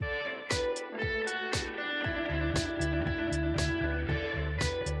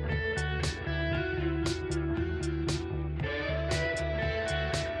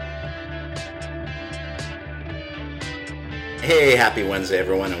Hey, happy Wednesday,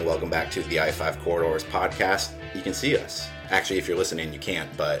 everyone, and welcome back to the I-5 Corridors podcast. You can see us. Actually, if you're listening, you can't,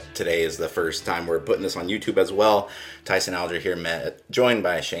 but today is the first time we're putting this on YouTube as well. Tyson Alger here, joined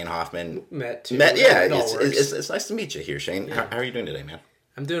by Shane Hoffman. Met too. Yeah, it's nice to meet you here, Shane. Yeah. How are you doing today, man?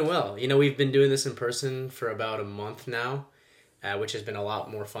 I'm doing well. You know, we've been doing this in person for about a month now, which has been a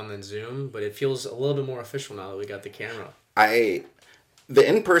lot more fun than Zoom, but it feels a little bit more official now that we got the camera. The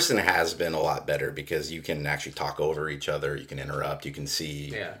in-person has been a lot better because you can actually talk over each other, you can interrupt, you can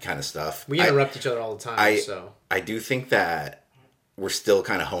see kind of stuff. We interrupt each other all the time, I do think that we're still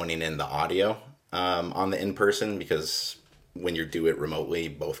kind of honing in the audio on the in-person because when you do it remotely,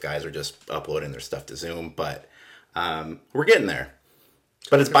 both guys are just uploading their stuff to Zoom, but we're getting there.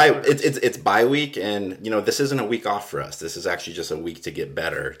 But it's bye week, and you know this isn't a week off for us. This is actually just a week to get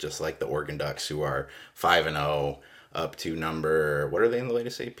better, just like the Oregon Ducks, who are 5-0, up to number, what are they in the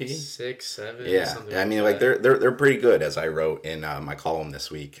latest AP? 6, 7. Yeah, something I mean, like they're pretty good, as I wrote in my column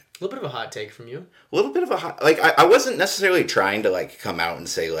this week. A little bit of a hot take from you. A little bit of a hot, I wasn't necessarily trying to come out and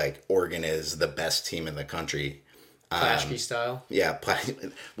say Oregon is the best team in the country. Plaschke style. Yeah,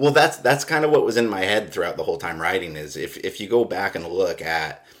 well, that's kind of what was in my head throughout the whole time writing. Is if you go back and look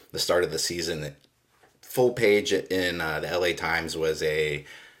at the start of the season, the full page in the LA Times was a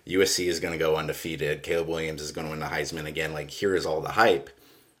USC is going to go undefeated. Caleb Williams is going to win the Heisman again. Here is all the hype.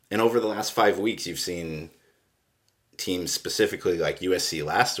 And over the last 5 weeks, you've seen teams specifically like USC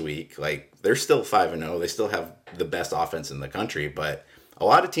last week. They're still 5-0. They still have the best offense in the country, but a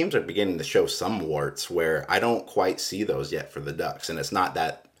lot of teams are beginning to show some warts where I don't quite see those yet for the Ducks. And it's not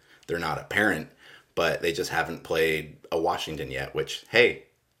that they're not apparent, but they just haven't played a Washington yet, which, hey,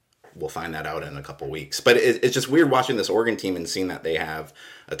 we'll find that out in a couple weeks. But it's just weird watching this Oregon team and seeing that they have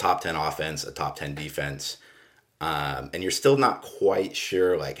a top 10 offense, a top 10 defense, and you're still not quite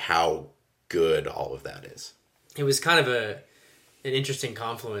sure how good all of that is. It was kind of an interesting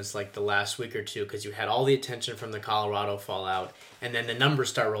confluence the last week or two because you had all the attention from the Colorado fallout, and then the numbers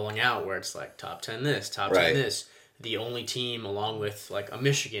start rolling out where it's top 10 this, top 10 this, the only team along with a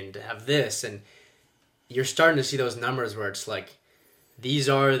Michigan to have this, and you're starting to see those numbers where it's these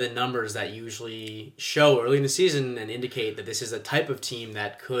are the numbers that usually show early in the season and indicate that this is a type of team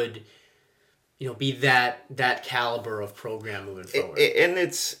that could, be that caliber of program moving forward. And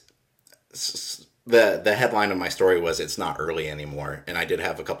it's the headline of my story was it's not early anymore, and I did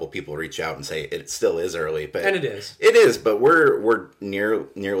have a couple people reach out and say it still is early, but and it is. It is, but we're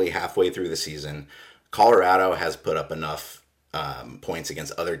nearly halfway through the season. Colorado has put up enough points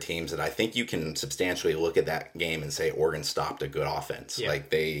against other teams that I think you can substantially look at that game and say Oregon stopped a good offense. Yeah.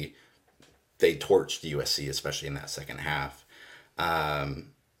 They torched USC, especially in that second half.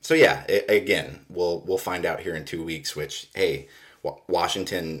 So yeah, again, we'll find out here in 2 weeks. Which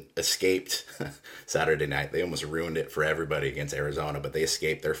Washington escaped Saturday night. They almost ruined it for everybody against Arizona, but they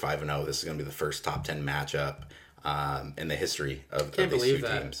escaped. They're 5-0. This is going to be the first top 10 matchup in the history of these two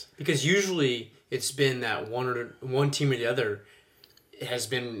teams. Because usually it's been that one team or the other has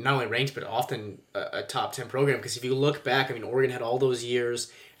been not only ranked but often a top 10 program. Because if you look back, Oregon had all those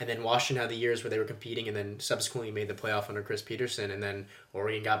years, and then Washington had the years where they were competing, and then subsequently made the playoff under Chris Peterson, and then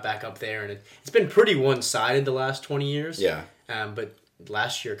Oregon got back up there, and it's been pretty one-sided the last 20 years. Yeah. But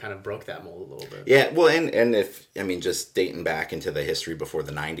last year kind of broke that mold a little bit. Yeah, well, and if just dating back into the history before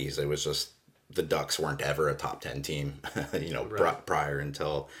the 90s, it was just the Ducks weren't ever a top 10 team, prior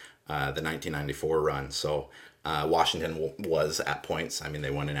until the 1994 run. So Washington was at points.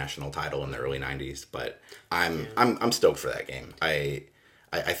 They won a national title in the early 90s, but I'm stoked for that game. I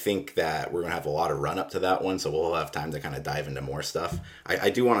think that we're going to have a lot of run up to that one, so we'll have time to kind of dive into more stuff. I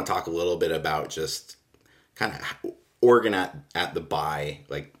do want to talk a little bit about just kind of Oregon at the bye.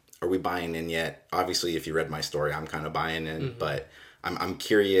 Are we buying in yet? Obviously, if you read my story, I'm kind of buying in, but I'm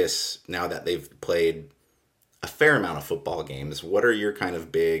curious now that they've played a fair amount of football games. What are your kind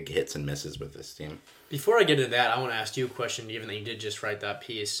of big hits and misses with this team? Before I get into that, I want to ask you a question, given that you did just write that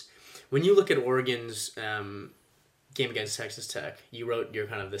piece. When you look at Oregon's game against Texas Tech, you wrote your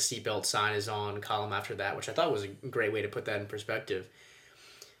kind of the seatbelt sign is on column after that, which I thought was a great way to put that in perspective.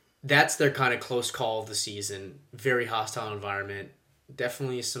 That's their kind of close call of the season. Very hostile environment.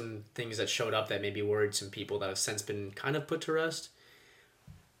 Definitely some things that showed up that maybe worried some people that have since been kind of put to rest.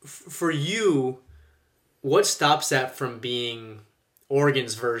 For you, what stops that from being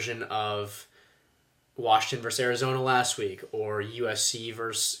Oregon's version of Washington versus Arizona last week, or USC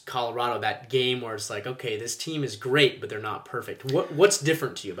versus Colorado, that game where it's okay, this team is great, but they're not perfect? What's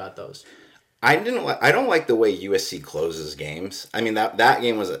different to you about those? I don't like the way USC closes games. That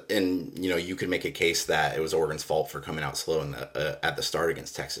game was, and you could make a case that it was Oregon's fault for coming out slow at the start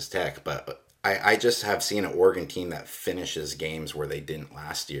against Texas Tech, but I just have seen an Oregon team that finishes games where they didn't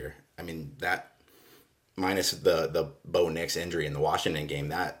last year. I mean, that minus the Bo Nix injury in the Washington game,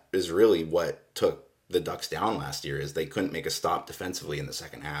 that is really what took the Ducks down last year, is they couldn't make a stop defensively in the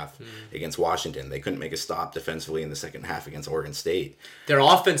second half against Washington. They couldn't make a stop defensively in the second half against Oregon State. Their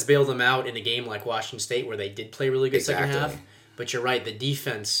offense bailed them out in a game like Washington State where they did play really good second half. But you're right, the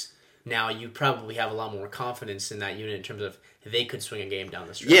defense, now you probably have a lot more confidence in that unit in terms of they could swing a game down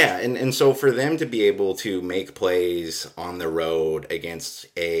the stretch. Yeah, and so for them to be able to make plays on the road against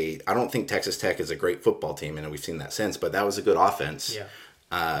I don't think Texas Tech is a great football team, and we've seen that since, but that was a good offense. Yeah.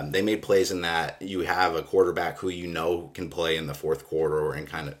 They made plays in that you have a quarterback who can play in the fourth quarter and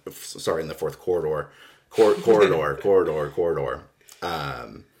in the fourth corridor.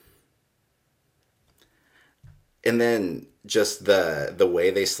 And then just the way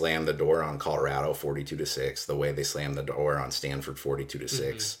they slammed the door on Colorado 42-6, the way they slammed the door on Stanford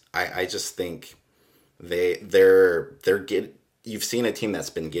 42-6. I just think you've seen a team that's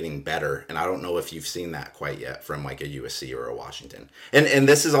been getting better, and I don't know if you've seen that quite yet from like a USC or a Washington. And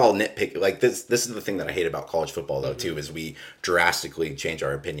this is all nitpick. Like this is the thing that I hate about college football though too, is we drastically change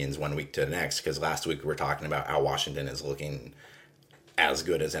our opinions one week to the next, because last week we were talking about how Washington is looking as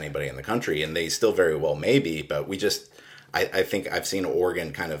good as anybody in the country, and they still very well may be, but I think I've seen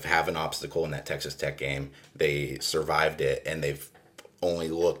Oregon kind of have an obstacle in that Texas Tech game. They survived it, and they've only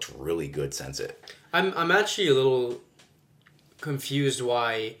looked really good since it. I'm actually a little confused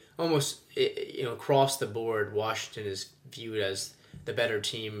why almost across the board Washington is viewed as the better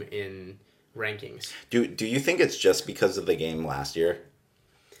team in rankings. Do you think it's just because of the game last year?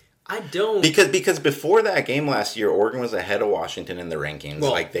 I don't, because before that game last year, Oregon was ahead of Washington in the rankings.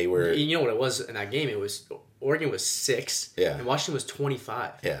 Well, like they were. You know what it was in that game? It was Oregon was 6, and Washington was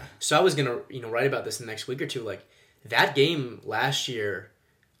 25. Yeah. So I was gonna write about this in the next week or two. Like that game last year,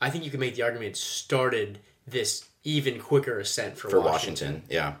 I think you could make the argument started this even quicker ascent for Washington.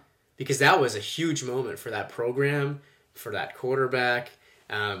 Yeah. Because that was a huge moment for that program, for that quarterback,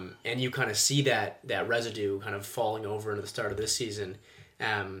 and you kind of see that residue kind of falling over into the start of this season.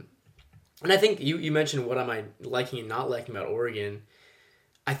 And I think you mentioned what am I liking and not liking about Oregon.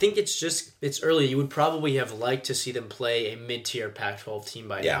 I think it's early. You would probably have liked to see them play a mid-tier Pac-12 team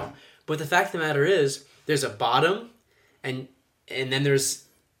by now. But the fact of the matter is, there's a bottom, and then there's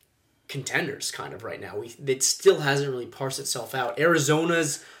contenders kind of right now. It still hasn't really parsed itself out.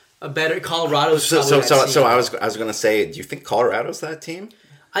 Arizona's a better. Colorado's probably that team. So I was going to say, do you think Colorado's that team?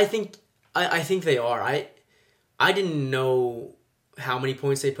 I think they are. I didn't know how many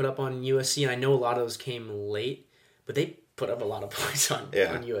points they put up on USC, and I know a lot of those came late, but they put up a lot of points on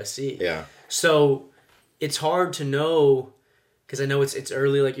USC. Yeah. So it's hard to know, because I know it's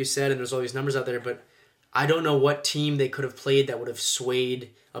early, like you said, and there's all these numbers out there, but I don't know what team they could have played that would have swayed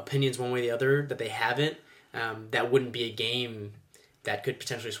opinions one way or the other that they haven't. That wouldn't be a game that could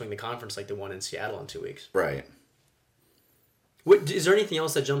potentially swing the conference like the one in Seattle in 2 weeks. Right. Is there anything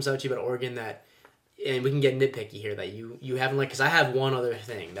else that jumps out to you about Oregon that, and we can get nitpicky here, that you haven't liked? Because I have one other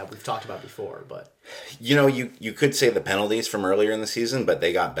thing that we've talked about before, but you could say the penalties from earlier in the season, but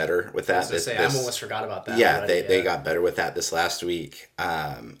they got better with that. I almost forgot about that. Yeah, they got better with that this last week.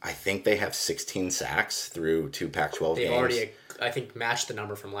 I think they have 16 sacks through 2 Pac-12 games. They've already, I think, matched the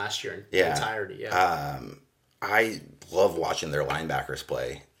number from last year in entirety. Yeah. I love watching their linebackers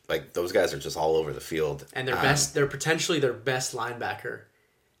play. Like those guys are just all over the field. And they're potentially their best linebacker.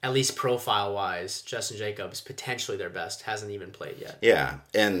 At least profile-wise, Justin Jacobs, potentially their best, hasn't even played yet. Yeah,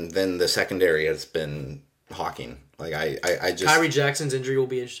 and then the secondary has been hawking. Like I just Kyrie Jackson's injury will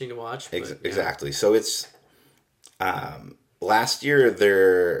be interesting to watch. But, exactly. So it's last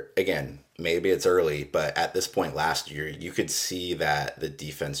year. Again, maybe it's early, but at this point last year, you could see that the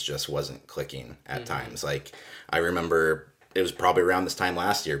defense just wasn't clicking at times. Like I remember. It was probably around this time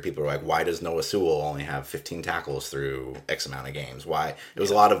last year, people were like, why does Noah Sewell only have 15 tackles through X amount of games? Why? It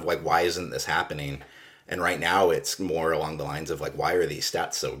was a lot of like, why isn't this happening? And right now it's more along the lines of like, why are these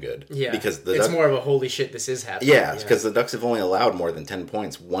stats so good? Yeah. Because it's more of a holy shit, this is happening. Yeah, because the Ducks have only allowed more than 10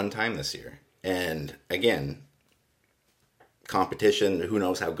 points one time this year. And again, competition, who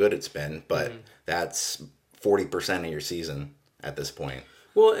knows how good it's been, but that's 40% of your season at this point.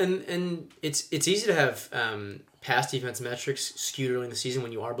 Well, and it's easy to have pass defense metrics skewed early in the season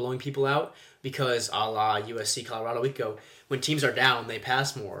when you are blowing people out, because a la USC, Colorado a week ago, when teams are down, they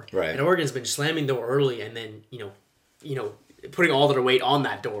pass more. Right. And Oregon's been slamming the door early and then, putting all their weight on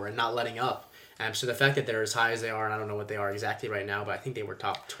that door and not letting up. So the fact that they're as high as they are, and I don't know what they are exactly right now, but I think they were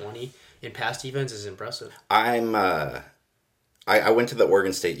top 20 in pass defense, is impressive. I went to the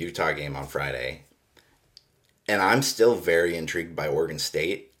Oregon State-Utah game on Friday, and I'm still very intrigued by Oregon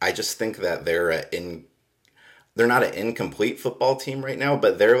State. I just think that they're not an incomplete football team right now,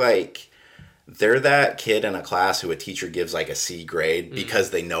 but they're that kid in a class who a teacher gives like a C grade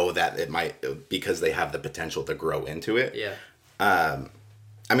because they know that because they have the potential to grow into it. Yeah.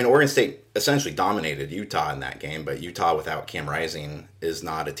 I mean, Oregon State essentially dominated Utah in that game, but Utah without Cam Rising is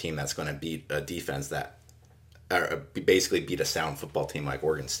not a team that's going to beat a defense that basically beat a sound football team like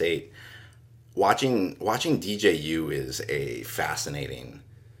Oregon State. Watching DJU is a fascinating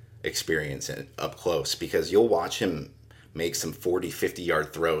experience up close because you'll watch him make some 40,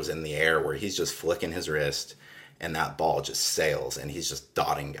 50-yard throws in the air where he's just flicking his wrist and that ball just sails and he's just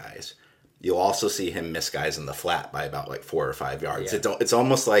dotting guys. You'll also see him miss guys in the flat by about like 4 or 5 yards. Yeah. It's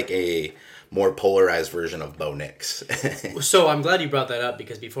almost like a more polarized version of Bo Nix. So I'm glad you brought that up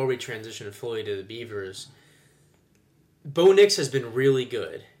because before we transition fully to the Beavers, Bo Nix has been really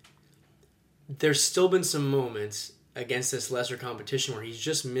good. There's still been some moments against this lesser competition where he's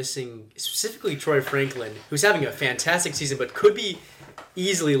just missing, specifically Troy Franklin, who's having a fantastic season but could be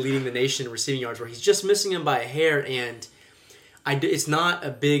easily leading the nation in receiving yards, where he's just missing him by a hair, and it's not a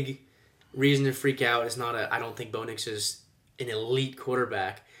big reason to freak out. It's not I don't think Bo Nix is an elite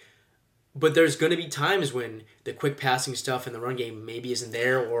quarterback. But there's going to be times when the quick passing stuff in the run game maybe isn't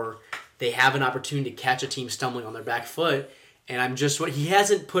there, or they have an opportunity to catch a team stumbling on their back foot. And he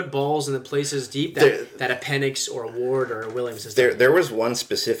hasn't put balls in the places deep that a Penix or a Ward or a Williams has done. There was one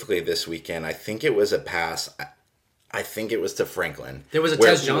specifically this weekend. I think it was a pass. I think it was to Franklin. There was a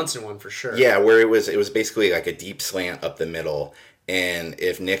Tez Johnson one for sure. Yeah, where it was basically like a deep slant up the middle. And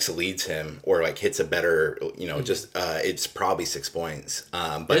if Nix leads him or like hits a better, it's probably 6 points.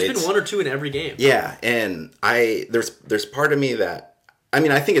 But there's been one or two in every game. Yeah, and there's part of me that, I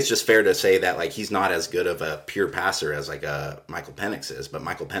mean, I think it's just fair to say that like he's not as good of a pure passer as like a Michael Penix is, but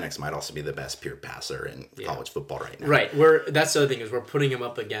Michael Penix might also be the best pure passer in college football right now. Right. That's the other thing is we're putting him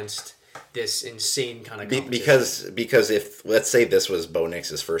up against this insane kind of competition. Because if, let's say this was Bo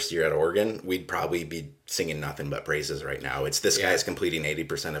Nix's first year at Oregon, we'd probably be singing nothing but praises right now. It's this guy's completing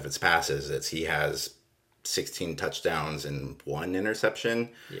 80% of its passes. He has 16 touchdowns and 1 interception.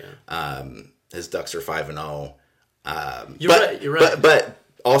 Yeah. His Ducks are 5-0. You're right. But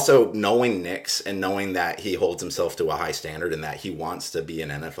also knowing Nix and knowing that he holds himself to a high standard and that he wants to be an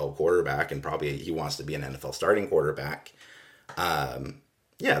NFL quarterback and probably he wants to be an NFL starting quarterback.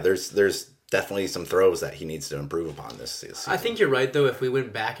 There's definitely some throws that he needs to improve upon this season. I think you're right, though. If we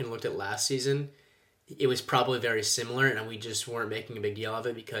went back and looked at last season, it was probably very similar, and we just weren't making a big deal of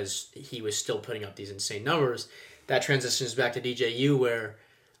it because he was still putting up these insane numbers. That transitions back to DJU, where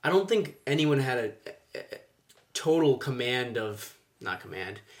I don't think anyone had a total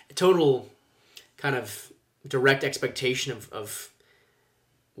total kind of direct expectation of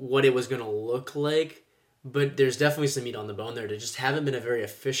what it was going to look like. But there's definitely some meat on the bone there. They just haven't been a very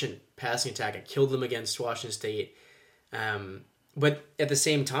efficient passing attack. It killed them against Washington State. But at the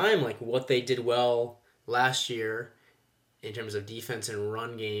same time, like what they did well last year in terms of defense and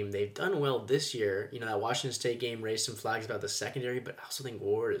run game, they've done well this year. That Washington State game raised some flags about the secondary, but I also think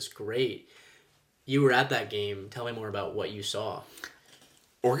Ward is great. You were at that game. Tell me more about what you saw.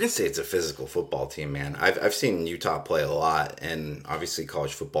 Oregon State's a physical football team, man. I've seen Utah play a lot, and obviously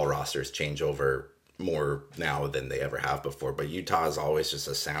college football rosters change over more now than they ever have before, but Utah is always just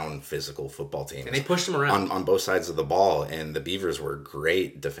a sound physical football team, and they pushed them around on both sides of the ball. And the Beavers were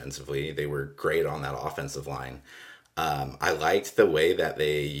great defensively. They were great on that offensive line. I liked the way that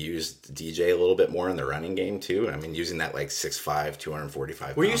they used DJ a little bit more in the running game too. I mean, using that like 6'5",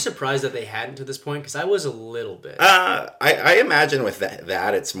 245 Were you surprised that they hadn't to this point? Because I was a little bit. I imagine with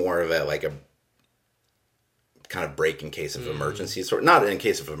that it's more of a kind of break in case of emergency, sort not in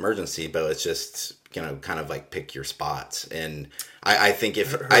case of emergency, but it's just kind of like pick your spots. And I think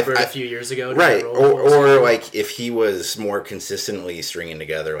if Herbert a few years ago, right, or like if he was more consistently stringing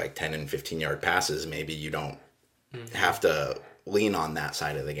together like 10 and 15-yard passes, maybe you don't have to lean on that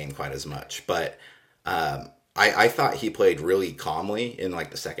side of the game quite as much. But I thought he played really calmly in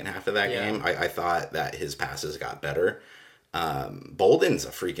like the second half of that game. I thought that his passes got better. Bolden's a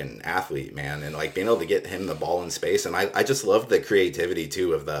freaking athlete, man, and like being able to get him the ball in space, and I just love the creativity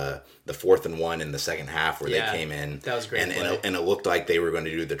too of the 4th and 1 in the second half where they came in. That was great, and it looked like they were going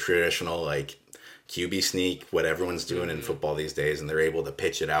to do the traditional like QB sneak, what everyone's doing in football these days, and they're able to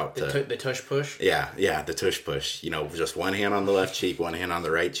pitch it out to the tush push. Yeah, the tush push. Just one hand on the left cheek, one hand on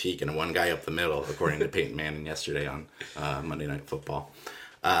the right cheek, and one guy up the middle, according to Peyton Manning yesterday on Monday Night Football.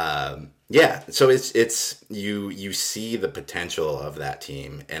 So it's you see the potential of that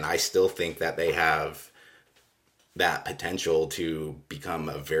team, and I still think that they have that potential to become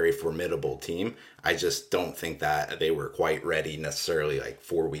a very formidable team. I just don't think that they were quite ready necessarily like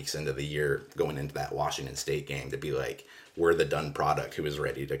 4 weeks into the year going into that Washington State game to be like, we're the done product who is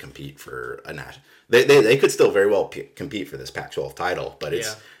ready to compete for a national. They could still very well compete for this Pac-12 title, but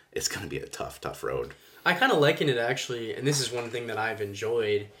it's going to be a tough road. I kind of liken it actually, and this is one thing that I've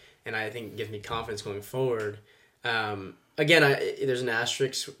enjoyed, and I think gives me confidence going forward. Again, there's an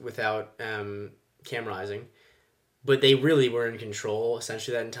asterisk without Cam Rising, but they really were in control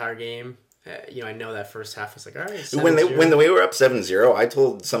essentially that entire game. I know that first half was like, all right, 7-0. When they were up 7-0, I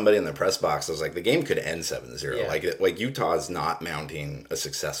told somebody in the press box, I was like, the game could end 7-0. Yeah. Like Utah's not mounting a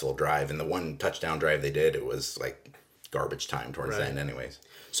successful drive, and the one touchdown drive they did, it was like garbage time towards the end anyways.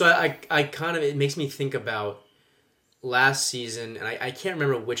 So I kind of, it makes me think about last season, and I can't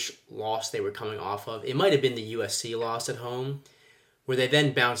remember which loss they were coming off of. It might have been the USC loss at home, where they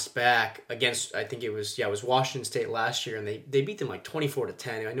then bounced back against, I think it was Washington State last year, and they beat them like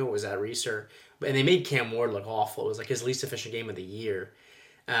 24-10. I know it was at Reser, and they made Cam Ward look awful. It was like his least efficient game of the year.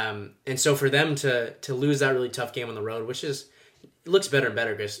 And so for them to lose that really tough game on the road, which is, it looks better and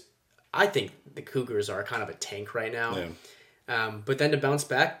better because I think the Cougars are kind of a tank right now. Yeah. But then to bounce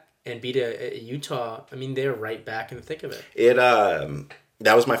back and beat a Utah, I mean, they're right back in the thick of it.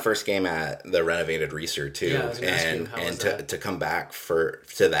 That was my first game at the renovated Reser too, and to come back for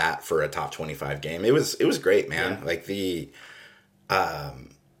a top 25 game, it was great, man. Yeah. Like the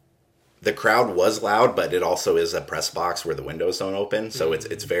crowd was loud, but it also is a press box where the windows don't open, so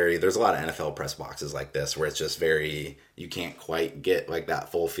it's very, there's a lot of NFL press boxes like this where it's just very, you can't quite get like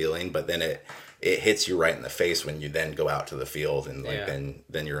that full feeling, but then it hits you right in the face when you then go out to the field and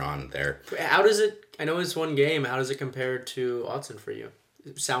then you're on there. How does it? I know it's one game. How does it compare to Autzen for you?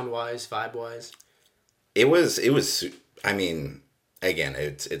 Sound wise, vibe wise, it was. I mean, again,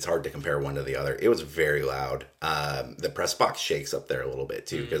 it's hard to compare one to the other. It was very loud. The press box shakes up there a little bit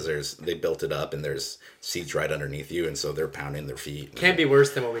too because they built it up and there's seats right underneath you, and so they're pounding their feet. Can't be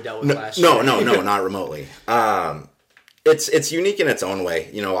worse than what we dealt with last year. No, not remotely. It's unique in its own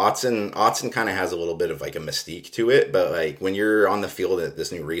way. Autzen kind of has a little bit of like a mystique to it, but like when you're on the field at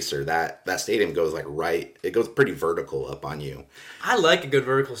this new Reser, that stadium goes like it goes pretty vertical up on you. I like a good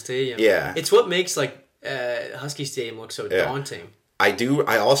vertical stadium. Yeah. It's what makes like Husky Stadium look so daunting. I do.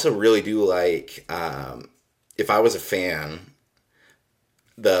 I also really do like, if I was a fan,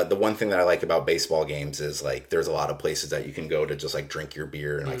 the one thing that I like about baseball games is like there's a lot of places that you can go to just like drink your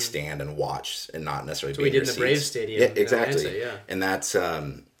beer and like stand and watch and not necessarily be in your seats. We did in the Braves Stadium. Yeah, exactly. Atlanta, and that's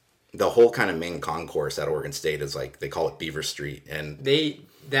the whole kind of main concourse at Oregon State is like they call it Beaver Street, and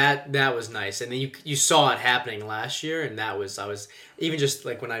that was nice. And then you saw it happening last year, and I was even just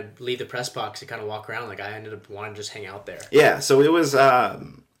like when I leave the press box to kind of walk around, like I ended up wanting to just hang out there. Yeah, so it was.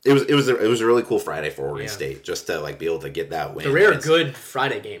 It was a really cool Friday for Oregon State just to like be able to get that win. The rare good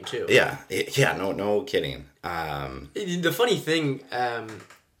Friday game too. Yeah, no kidding. The funny thing,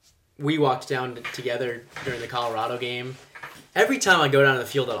 we walked down together during the Colorado game. Every time I go down to the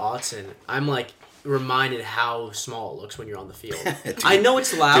field at Autzen, I'm like reminded how small it looks when you're on the field. I know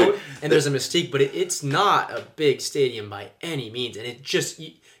it's loud and there's a mystique, but it's not a big stadium by any means, and it just.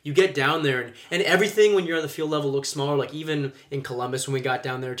 You get down there, and everything when you're on the field level looks smaller. Like even in Columbus when we got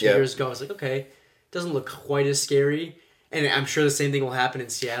down there 2 years ago, I was like, okay, it doesnlike look quite as scary. And I'm sure the same thing will happen in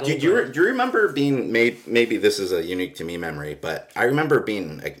Seattle. Do you remember being maybe this is a unique to me memory, but I remember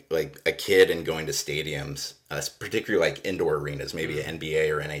being like a kid and going to stadiums, particularly like indoor arenas, maybe NBA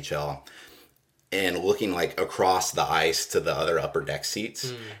or NHL, and looking like across the ice to the other upper deck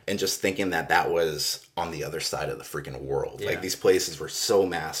seats and just thinking that was on the other side of the freaking world. Yeah. Like these places were so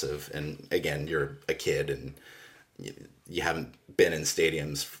massive. And again, you're a kid and you haven't been in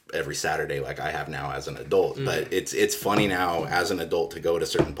stadiums every Saturday like I have now as an adult. But it's funny now as an adult to go to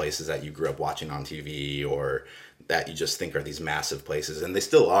certain places that you grew up watching on TV or that you just think are these massive places. And they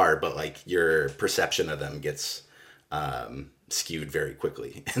still are, but like your perception of them gets skewed very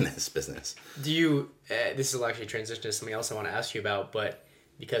quickly in this business. Do you this will actually transition to something else I want to ask you about, but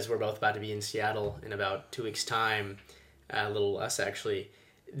because we're both about to be in Seattle in about 2 weeks time, a little less actually,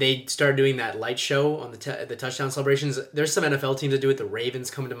 they started doing that light show on the touchdown celebrations. There's some NFL teams that do it. The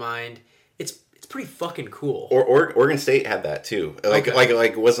Ravens come to mind. It's pretty fucking cool. Or Oregon State had that too. Like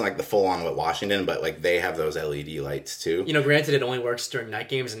it wasn't like the full on with Washington, but like they have those LED lights too. Granted it only works during night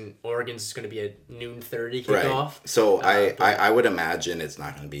games, and Oregon's is going to be a noon 30 kickoff. Right. So I would imagine it's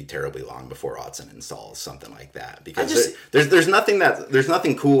not going to be terribly long before Autzen installs something like that because there's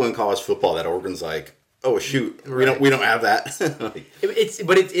nothing cool in college football that Oregon's like, oh shoot, Right. we don't have that. Like,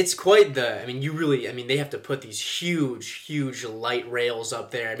 It's quite the. I mean, they have to put these huge light rails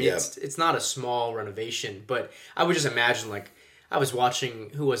up there. I mean, Yeah. it's not a small renovation, but I would just imagine like. I was watching,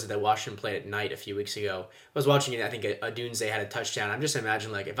 who was it that Washington played at night a few weeks ago? I was watching it, I think a Dunze had a touchdown. I'm just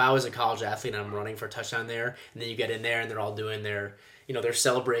imagining, like, if I was a college athlete and I'm running for a touchdown there, and then you get in there and they're all doing their, their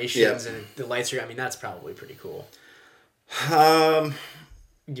celebrations Yeah. and the lights are, I mean, that's probably pretty cool. um,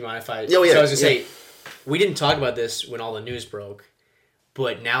 Do you mind if I... Oh, yeah, So I was going to yeah. say, we didn't talk about this when all the news broke,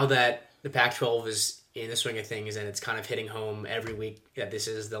 but now that the Pac-12 is in the swing of things and it's kind of hitting home every week that this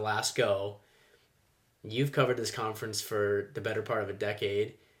is the last go, you've covered this conference for the better part of a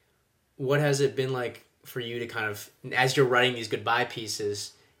decade. What has it been like for you to kind of, as you're writing these goodbye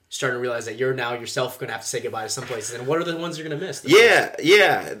pieces, starting to realize that you're now yourself going to have to say goodbye to some places? And what are the ones you're going to miss?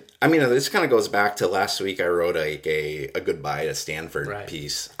 yeah. I mean, this kind of goes back to last week. I wrote a goodbye to Stanford Right.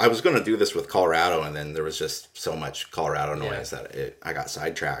 piece. I was going to do this with Colorado, and then there was just so much Colorado noise that I got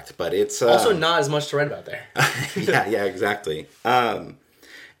sidetracked. But it's Also not as much to write about there. yeah, exactly.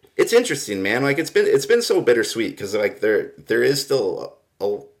 It's interesting, man. Like it's been so bittersweet because like there is still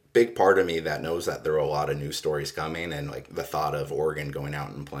a big part of me that knows that there are a lot of new stories coming, and like the thought of Oregon going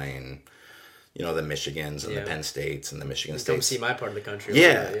out and playing, the Michigans and the Penn States and the Michigan Come States. see my part of the country.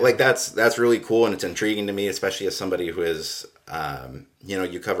 Yeah, like that's really cool, and it's intriguing to me, especially as somebody who is,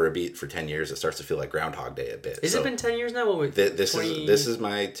 you cover a beat for 10 years. It starts to feel like Groundhog Day a bit. Has it been 10 years now? What, This is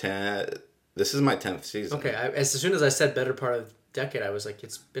my 10th season. Okay, as soon as I said better part of decade, I was like,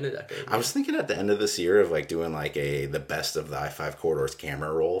 it's been a decade. I was thinking at the end of this year of like doing like the best of the I-5 corridors camera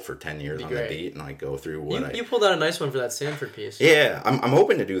roll for 10 years on great. the beat and like go through what You pulled out a nice one for that Stanford piece. Yeah, I'm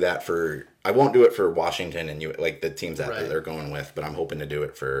hoping to do that I won't do it for Washington and like the teams that Right. they're going with, but I'm hoping to do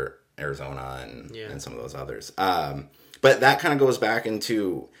it for Arizona and some of those others. But that kind of goes back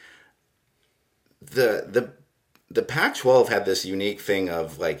into the Pac-12 had this unique thing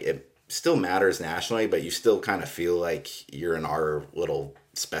of like it still matters nationally, but you still kind of feel like you're in our little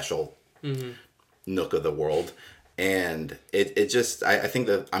special nook of the world. And it just, I think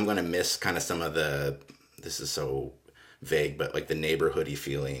that I'm going to miss kind of some of this is so vague, but like the neighborhoody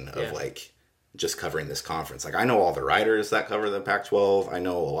feeling of like just covering this conference. Like I know all the writers that cover the Pac-12. I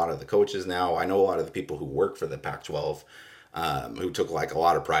know a lot of the coaches now. I know a lot of the people who work for the Pac-12 who took like a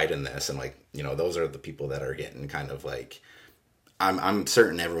lot of pride in this. And like, those are the people that are getting kind of like, I'm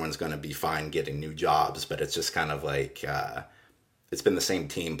certain everyone's going to be fine getting new jobs, but it's just kind of like it's been the same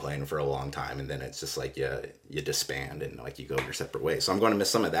team playing for a long time, and then it's just like you disband and like you go your separate ways. So I'm going to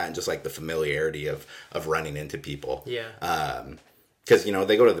miss some of that and just like the familiarity of running into people. Yeah. Because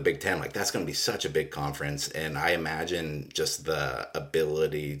they go to the Big Ten, like that's going to be such a big conference, and I imagine just the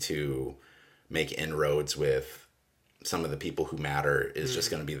ability to make inroads with some of the people who matter is just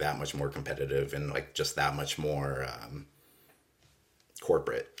going to be that much more competitive and like just that much more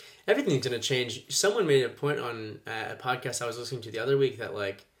corporate. Everything's going to change. Someone made a point on a podcast I was listening to the other week that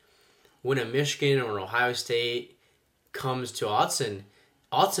like when a Michigan or an Ohio State comes to Autzen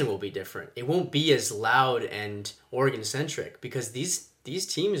will be different. It won't be as loud and Oregon centric because these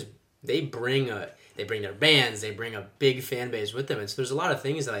teams they bring their bands, they bring a big fan base with them, and so there's a lot of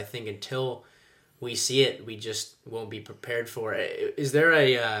things that I think until we see it, we just won't be prepared for. Is there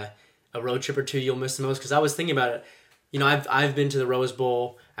a road trip or two you'll miss the most? Because I was thinking about it. I've been to the Rose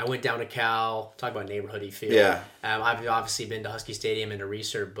Bowl. I went down to Cal. Talk about neighborhoody feel. Yeah. I've obviously been to Husky Stadium and to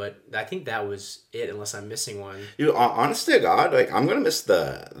Reser, but I think that was it, unless I'm missing one. Honest to God, like I'm gonna miss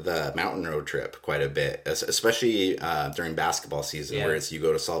the mountain road trip quite a bit, especially during basketball season, where it's you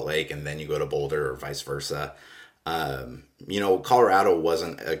go to Salt Lake and then you go to Boulder or vice versa. Colorado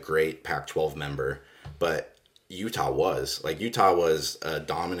wasn't a great Pac-12 member, but Utah was. Like Utah was a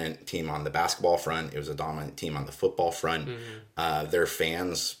dominant team on the basketball front. It was a dominant team on the football front. Their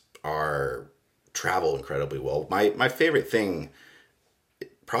fans travel incredibly well. My favorite thing,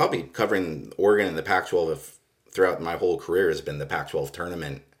 probably covering Oregon and the Pac-12 throughout my whole career, has been the Pac-12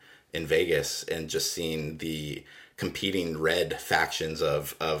 tournament in Vegas and just seeing the competing red factions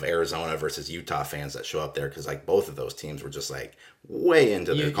of Arizona versus Utah fans that show up there, because like both of those teams were just like way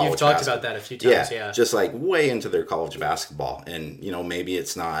into their college basketball. You've talked basketball. about that a few times, yeah. Just like way into their college basketball. And, maybe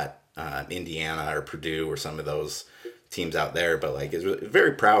it's not Indiana or Purdue or some of those teams out there, but like it's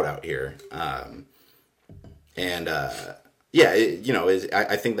very proud out here. I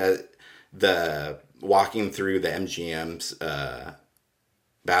think that the walking through the MGM's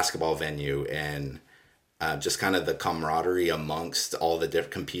basketball venue and just kind of the camaraderie amongst all the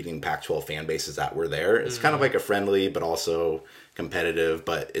different competing Pac-12 fan bases that were there. It's kind of like a friendly, but also competitive,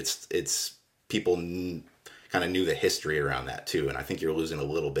 but it's people kind of knew the history around that too. And I think you're losing a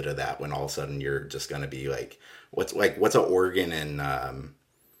little bit of that when all of a sudden you're just going to be like, what's an Oregon and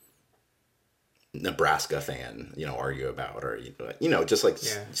Nebraska fan, argue about, or just like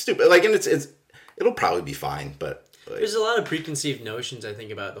stupid. Like, and it'll probably be fine, but. There's a lot of preconceived notions, I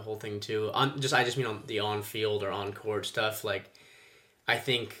think, about the whole thing too. I just mean on the on-field or on-court stuff. Like, I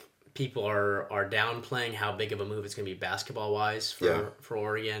think people are downplaying how big of a move it's going to be basketball-wise for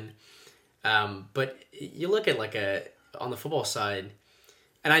Oregon. But you look at on the football side,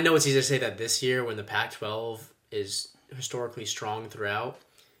 and I know it's easy to say that this year when the Pac-12 is historically strong throughout,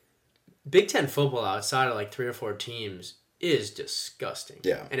 Big Ten football outside of like 3 or 4 teams is disgusting.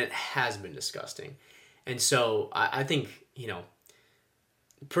 Yeah. And it has been disgusting. And so I think,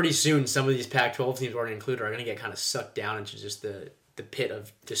 pretty soon some of these Pac-12 teams already included are going to get kind of sucked down into just the pit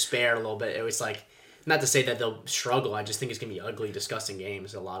of despair a little bit. It was like, not to say that they'll struggle, I just think it's going to be ugly, disgusting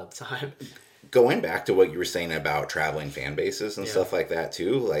games a lot of the time. Going back to what you were saying about traveling fan bases and stuff like that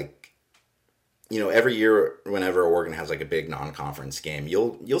too, like, every year whenever Oregon has like a big non-conference game,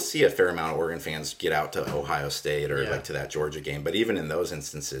 you'll see a fair amount of Oregon fans get out to Ohio State or like to that Georgia game. But even in those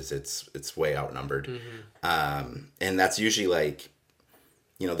instances, it's way outnumbered. Mm-hmm. And that's usually like,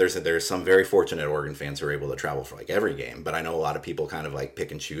 there's some very fortunate Oregon fans who are able to travel for like every game. But I know a lot of people kind of like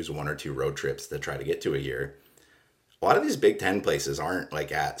pick and choose 1 or 2 road trips to try to get to a year. A lot of these Big Ten places aren't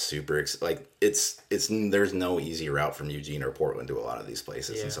like at super there's no easy route from Eugene or Portland to a lot of these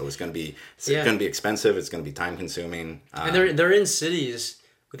places, and so it's going to be expensive. It's going to be time consuming, and they're in cities,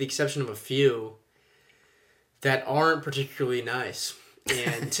 with the exception of a few, that aren't particularly nice.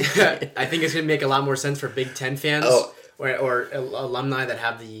 And I think it's going to make a lot more sense for Big Ten fans or alumni that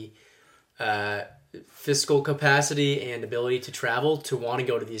have the fiscal capacity and ability to travel to want to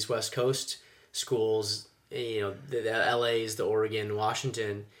go to these West Coast schools. The LA's, the Oregon,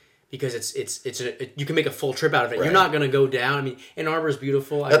 Washington, because you can make a full trip out of it. Right. You're not going to go down. I mean, Ann Arbor is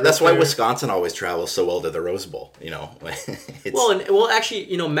beautiful. That's why Wisconsin always travels so well to the Rose Bowl.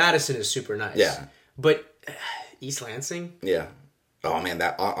 Actually, Madison is super nice. Yeah, but East Lansing. Yeah. Oh man,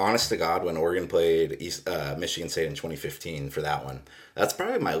 that honest to God, when Oregon played Michigan State in 2015 for that one, that's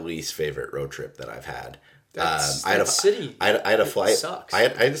probably my least favorite road trip that I've had. I had a flight. Sucks. I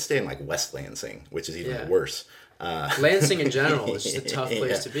had to stay in like West Lansing, which is even worse. Lansing in general is just a tough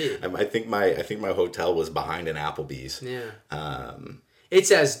place to be. I think my hotel was behind an Applebee's. Yeah.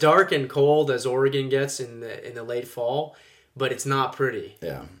 It's as dark and cold as Oregon gets in the late fall, but it's not pretty.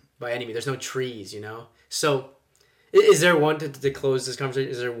 Yeah. By any means, there's no trees, So, is there one to close this conversation?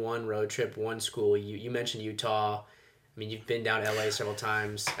 Is there one road trip, one school? You mentioned Utah. I mean, you've been down to LA several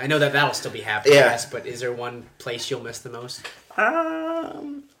times. I know that'll still be happening, yes, but is there one place you'll miss the most?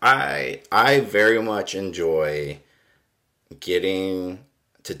 I very much enjoy getting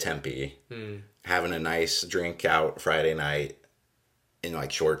to Tempe, having a nice drink out Friday night in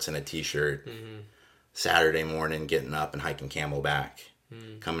like shorts and a t-shirt. Mm-hmm. Saturday morning, getting up and hiking Camelback,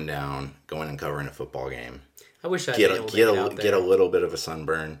 coming down, going and covering a football game. I wish I'd get a little bit of a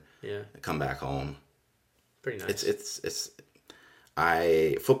sunburn. Yeah, come back home. Pretty nice.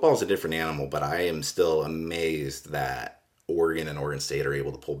 Football's a different animal, but I am still amazed that Oregon and Oregon State are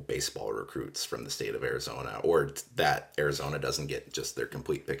able to pull baseball recruits from the state of Arizona, or that Arizona doesn't get just their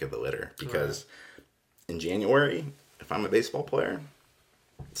complete pick of the litter. Because in January, if I'm a baseball player,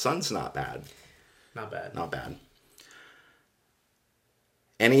 sun's not bad. Not bad. Not bad.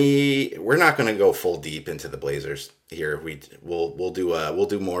 We're not going to go full deep into the Blazers here. We'll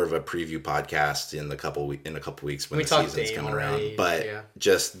do more of a preview podcast in a couple weeks when the season's coming around. But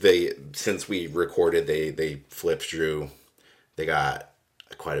since we recorded, they flipped Drew. They got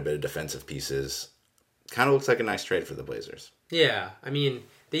quite a bit of defensive pieces. Kind of looks like a nice trade for the Blazers. Yeah, I mean,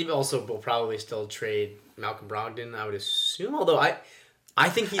 they also will probably still trade Malcolm Brogdon, I would assume. Although I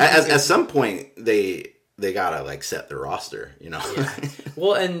think at some point they gotta like set the roster, Yeah.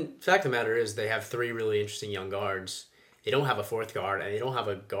 Well, and the fact of the matter is they have 3 really interesting young guards. They don't have a 4th guard, and they don't have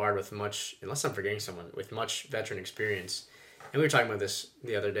a guard with much, unless I'm forgetting someone, with much veteran experience. And we were talking about this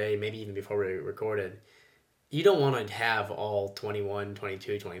the other day, maybe even before we recorded. You don't want to have all 21,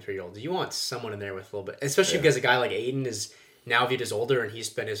 22, 23-year-olds. You want someone in there with a little bit, especially because a guy like Aiden is now viewed as older, and he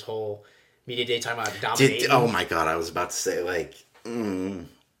spent his whole media day talking about dominating. Oh my God, I was about to say,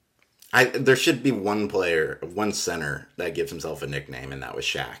 there should be one center that gives himself a nickname, and that was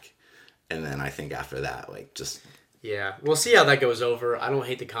Shaq. And then I think after that, yeah, we'll see how that goes over. I don't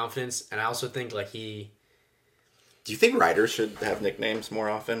hate the confidence, and I also think Do you think writers should have nicknames more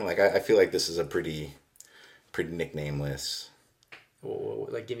often? I feel like this is a pretty nicknameless. Well,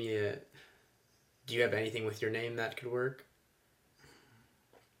 give me do you have anything with your name that could work?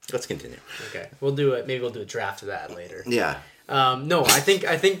 Let's continue. Okay, we'll do it. Maybe we'll do a draft of that later. Yeah. No, I think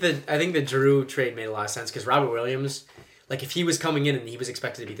the Drew trade made a lot of sense because Robert Williams, like if he was coming in and he was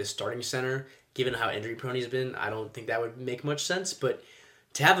expected to be the starting center, given how injury prone he's been, I don't think that would make much sense. But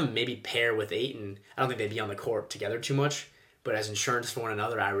to have him maybe pair with Ayton, I don't think they'd be on the court together too much. But as insurance for one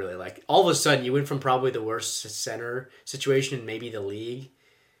another, I really like. All of a sudden, you went from probably the worst center situation in maybe the league.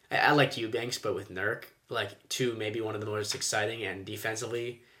 I liked Eubanks, but with Nurk, like to maybe one of the most exciting and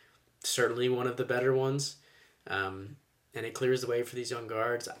defensively, certainly one of the better ones. And it clears the way for these young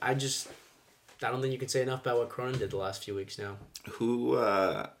guards. I don't think you can say enough about what Cronin did the last few weeks now.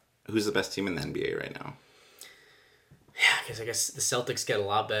 Who's the best team in the NBA right now? Yeah, because I guess the Celtics get a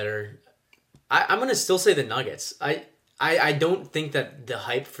lot better. I'm going to still say the Nuggets. I don't think that the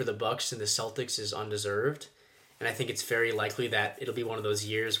hype for the Bucks and the Celtics is undeserved. And I think it's very likely that it'll be one of those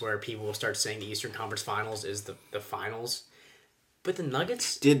years where people will start saying the Eastern Conference Finals is the finals. But the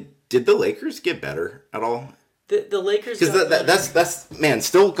Nuggets... Did the Lakers get better at all? The Lakers... Because that's man,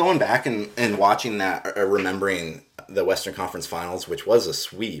 still going back and watching that, remembering the Western Conference Finals, which was a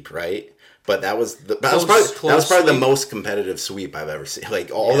sweep, right? But that was probably the most competitive sweep I've ever seen. Like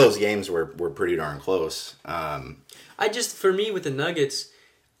all those games were pretty darn close. For me with the Nuggets,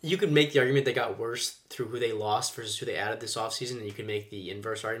 you could make the argument they got worse through who they lost versus who they added this offseason, and you could make the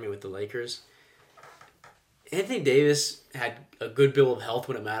inverse argument with the Lakers. Anthony Davis had a good bill of health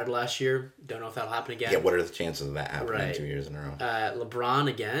when it mattered last year. Don't know if that'll happen again. Yeah, what are the chances of that happening right. 2 years in a row? LeBron,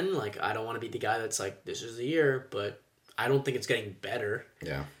 again, like, I don't want to be the guy that's like, this is the year, but I don't think it's getting better.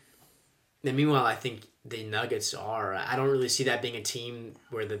 Yeah. And meanwhile, I think the Nuggets are. I don't really see that being a team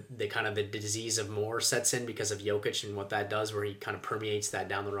where the disease of more sets in because of Jokic and what that does, where he kind of permeates that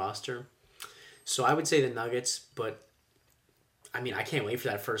down the roster. So I would say the Nuggets, but, I mean, I can't wait for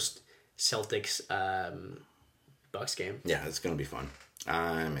that first Celtics Bucks game. Yeah, it's going to be fun.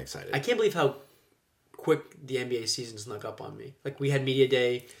 I'm excited. I can't believe how quick the NBA season snuck up on me. Like, we had Media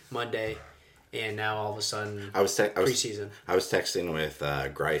Day Monday, and now all of a sudden, preseason. I was texting with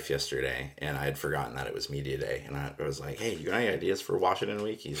Greif yesterday, and I had forgotten that it was Media Day. And I was like, hey, you got any ideas for Washington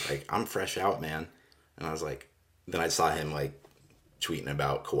Week? He's like, I'm fresh out, man. And I was like, then I saw him, like, tweeting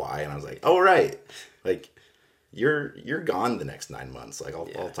about Kawhi, and I was like, oh, right. Like, you're gone the next 9 months. Like,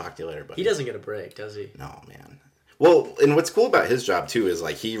 I'll talk to you later, buddy. He doesn't get a break, does he? No, man. Well, and what's cool about his job, too, is,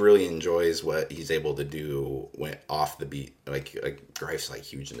 like, he really enjoys what he's able to do when off the beat. Like Greif's, like,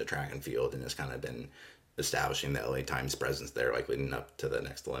 huge in the track and field and has kind of been establishing the LA Times presence there, like, leading up to the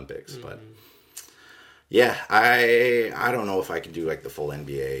next Olympics. Mm-hmm. But, yeah, I don't know if I can do, like, the full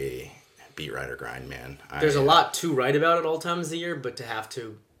NBA beat writer grind, man. There's a lot to write about at all times of the year, but to have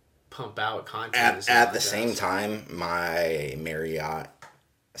to pump out content. At the same time, my Marriott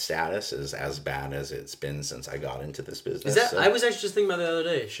status is as bad as it's been since I got into this business. I was actually just thinking about that the other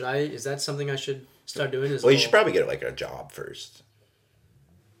day. Is that something I should start doing? Well, you should probably get like a job first.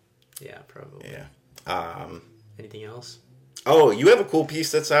 Yeah, probably. Yeah. Anything else? Oh, you have a cool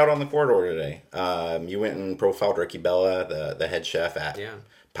piece that's out on the corridor today. You went and profiled Ricky Bella, the head chef at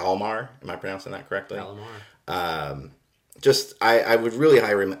Palomar. Am I pronouncing that correctly? Palomar. I would really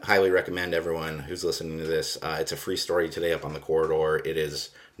highly recommend everyone who's listening to this. It's a free story today up on the corridor. It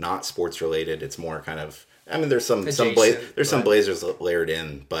is not sports related. It's more kind of, I mean, there's some Blazers layered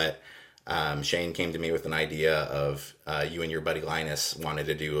in, but Shane came to me with an idea of you and your buddy Linus wanted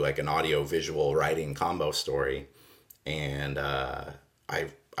to do like an audio visual writing combo story, and I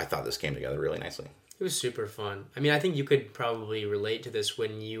thought this came together really nicely. It was super fun. I mean, I think you could probably relate to this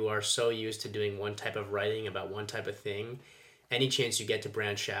when you are so used to doing one type of writing about one type of thing. Any chance you get to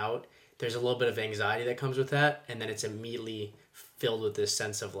branch out, there's a little bit of anxiety that comes with that, and then it's immediately filled with this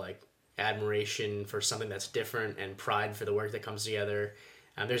sense of like admiration for something that's different and pride for the work that comes together.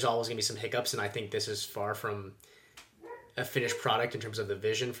 There's always going to be some hiccups, and I think this is far from a finished product in terms of the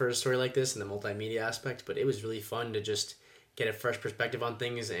vision for a story like this and the multimedia aspect, but it was really fun to just get a fresh perspective on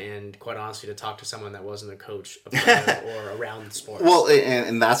things, and quite honestly, to talk to someone that wasn't a coach or around sports. Well,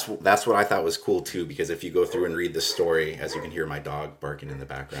 and that's what I thought was cool too, because if you go through and read the story, as you can hear my dog barking in the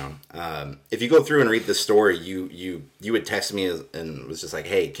background, if you go through and read the story, you would text me and was just like,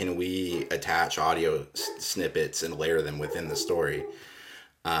 hey, can we attach audio snippets and layer them within the story?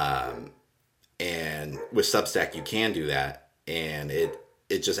 And with Substack, you can do that, and it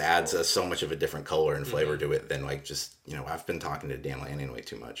just adds so much of a different color and flavor to it than like just, I've been talking to Dan Lanning way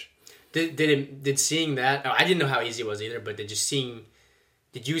too much. Did seeing that, I didn't know how easy it was either, but did you seeing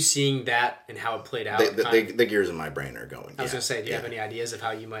that and how it played out? The gears in my brain are going. I was going to say, do you have any ideas of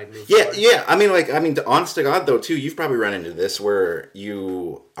how you might move forward? forward? Yeah. I mean, honest to God though, too, you've probably run into this where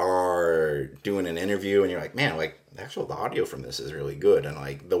you are doing an interview and you're like, man, like the audio from this is really good, and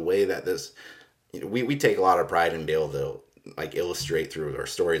like the way that this, we take a lot of pride in being able to like illustrate through our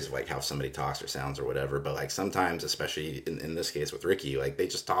stories of like how somebody talks or sounds or whatever. But like sometimes, especially in this case with Ricky, like they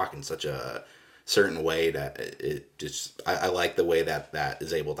just talk in such a certain way that it just I like the way that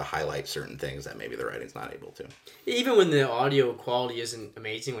is able to highlight certain things that maybe the writing's not able to. Even when the audio quality isn't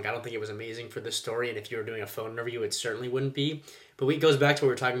amazing, like I don't think it was amazing for this story, and if you were doing a phone interview, it certainly wouldn't be. But it goes back to what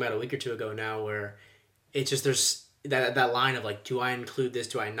we were talking about a week or two ago now, where it's just there's that line of like, do I include this,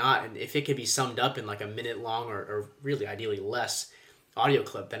 do I not? And if it could be summed up in like a minute long or really ideally less audio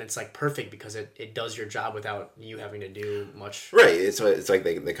clip, then it's like perfect because it does your job without you having to do much. Right. It's like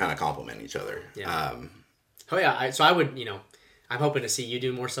they kind of complement each other. Yeah. So I would, I'm hoping to see you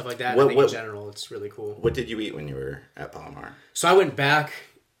do more stuff like that. I think in general, it's really cool. What did you eat when you were at Palomar? So I went back.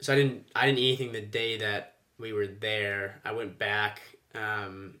 So I didn't eat anything the day that we were there. I went back,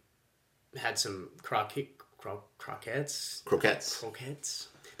 had some croquettes.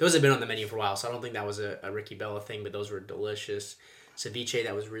 Those have been on the menu for a while, so I don't think that was a Ricky Bella thing, but those were delicious. Ceviche,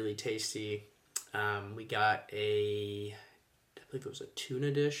 that was really tasty. We got I believe it was a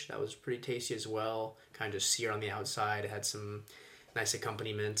tuna dish. That was pretty tasty as well. Kind of sear on the outside. It had some nice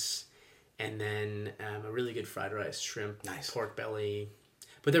accompaniments. And then a really good fried rice, shrimp, pork belly.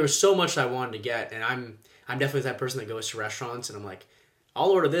 But there was so much I wanted to get, and I'm definitely that person that goes to restaurants and I'm like, I'll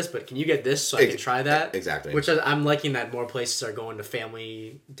order this, but can you get this so I can try that? Exactly. Which I'm liking that more places are going to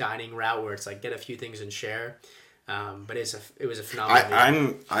family dining route where it's like get a few things and share. But it was a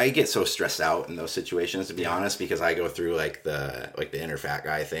phenomenal. I get so stressed out in those situations, to be honest, because I go through like the inner fat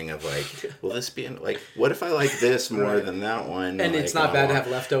guy thing of like, will this be like, what if I like this more than that one? And like, it's not bad to have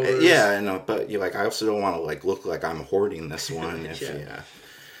leftovers. Yeah, I know, but you like I also don't want to like look like I'm hoarding this one. If, yeah.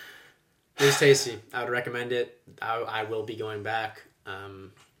 It was tasty. I would recommend it. I will be going back.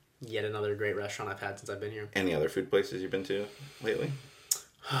 Yet another great restaurant I've had since I've been here. Any other food places you've been to lately?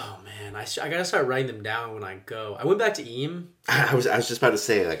 Oh man, I gotta start writing them down when I go. I went back to Eam. I was just about to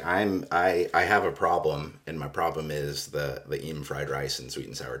say like I have a problem, and my problem is the Eam fried rice and sweet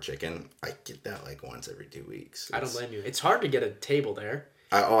and sour chicken. I get that like once every 2 weeks. I don't blame you. It's hard to get a table there.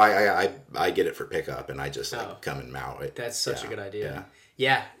 I get it for pickup, and I just come and mount it. That's such a good idea.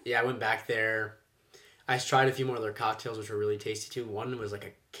 Yeah. I went back there. I tried a few more of their cocktails, which were really tasty too. One was like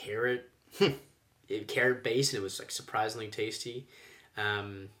a carrot base, and it was like surprisingly tasty.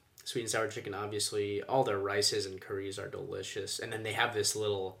 Sweet and sour chicken, obviously. All their rices and curries are delicious. And then they have this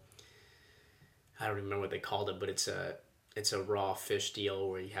little, I don't even remember what they called it, but it's a raw fish deal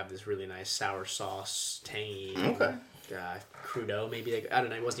where you have this really nice sour sauce, tangy. Okay. Crudo, maybe. I don't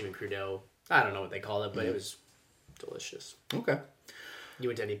know. It wasn't even crudo. I don't know what they called it, but it was delicious. Okay. You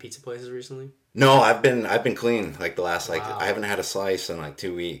went to any pizza places recently? No, I've been clean. Like the last I haven't had a slice in like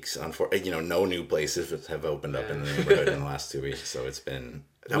 2 weeks. No new places have opened up in the neighborhood in the last 2 weeks. So it's been.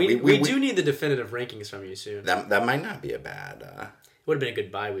 We do need the definitive rankings from you soon. That might not be a bad. It would have been a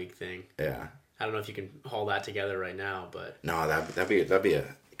good bye week thing. Yeah. I don't know if you can haul that together right now, but no, that'd be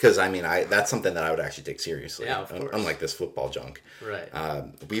a. Because I mean, that's something that I would actually take seriously. Yeah, of course. Unlike this football junk. Right.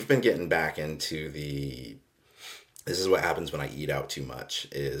 We've been getting back into this is what happens when I eat out too much,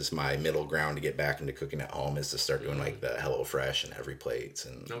 is my middle ground to get back into cooking at home is to start doing like the HelloFresh and Every Plates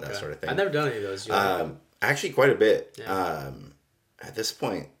and that sort of thing. I've never done any of those. Actually, quite a bit. Yeah. At this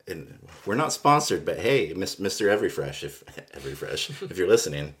point, and we're not sponsored, but hey, Mr. Everyfresh, if you're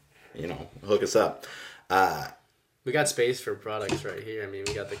listening, hook us up. We got space for products right here. I mean,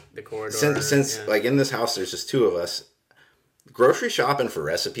 we got the corridor. Since like in this house, there's just two of us. Grocery shopping for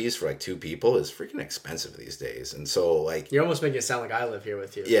recipes for like 2 people is freaking expensive these days, and so like you're almost making it sound like I live here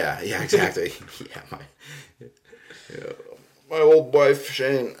with you. Yeah, exactly. My old wife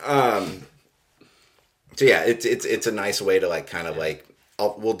Shane. So yeah, it's a nice way to like kind of like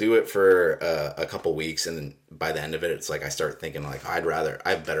we'll do it for a couple weeks, and then by the end of it, it's like I start thinking like I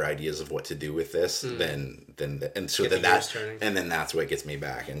have better ideas of what to do with this than that's what gets me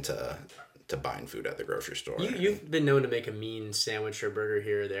back into buying food at the grocery store. You've been known to make a mean sandwich or burger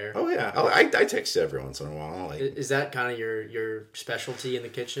here or there. Oh yeah, I text you every once in a while. Like, is that kind of your specialty in the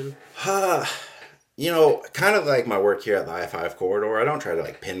kitchen? Kind of like my work here at the I-5 corridor. I don't try to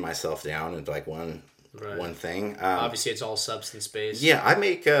like pin myself down into like one thing. Obviously, it's all substance based. Yeah, I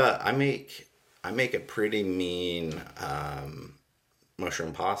make a pretty mean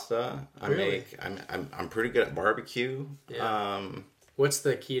mushroom pasta. Really? I'm pretty good at barbecue. Yeah. What's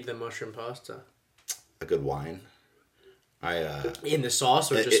the key to the mushroom pasta? A good wine. In the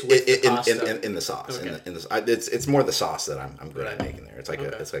sauce or just with the pasta? In the sauce. Okay. It's more the sauce that I'm good at Right. making there. It's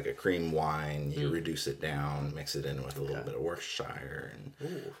like a cream wine. You reduce it down, mix it in with a little bit of Worcestershire and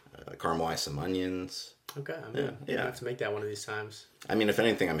caramelize some onions. Okay, I'm gonna have to make that one of these times. I mean, if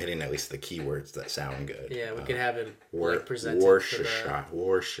anything, I'm hitting at least the keywords that sound good. Yeah, we could have it presented Worcestershire.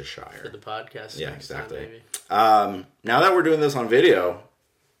 for the podcast. Yeah, next exactly. Time, maybe. Now that we're doing this on video,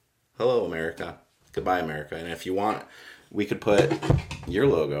 hello America, goodbye America, and if you want, we could put your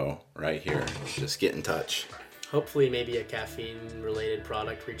logo right here. Just get in touch. Hopefully, maybe a caffeine-related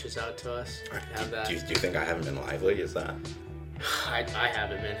product reaches out to us. Have that. Do you think I haven't been lively? Is that? I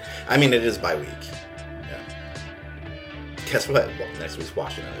haven't been. I mean, it is by week. Yeah. Guess what? Well, next week's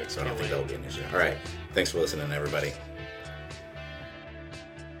Washington week, so I don't think that'll be an issue. All right. Thanks for listening, everybody.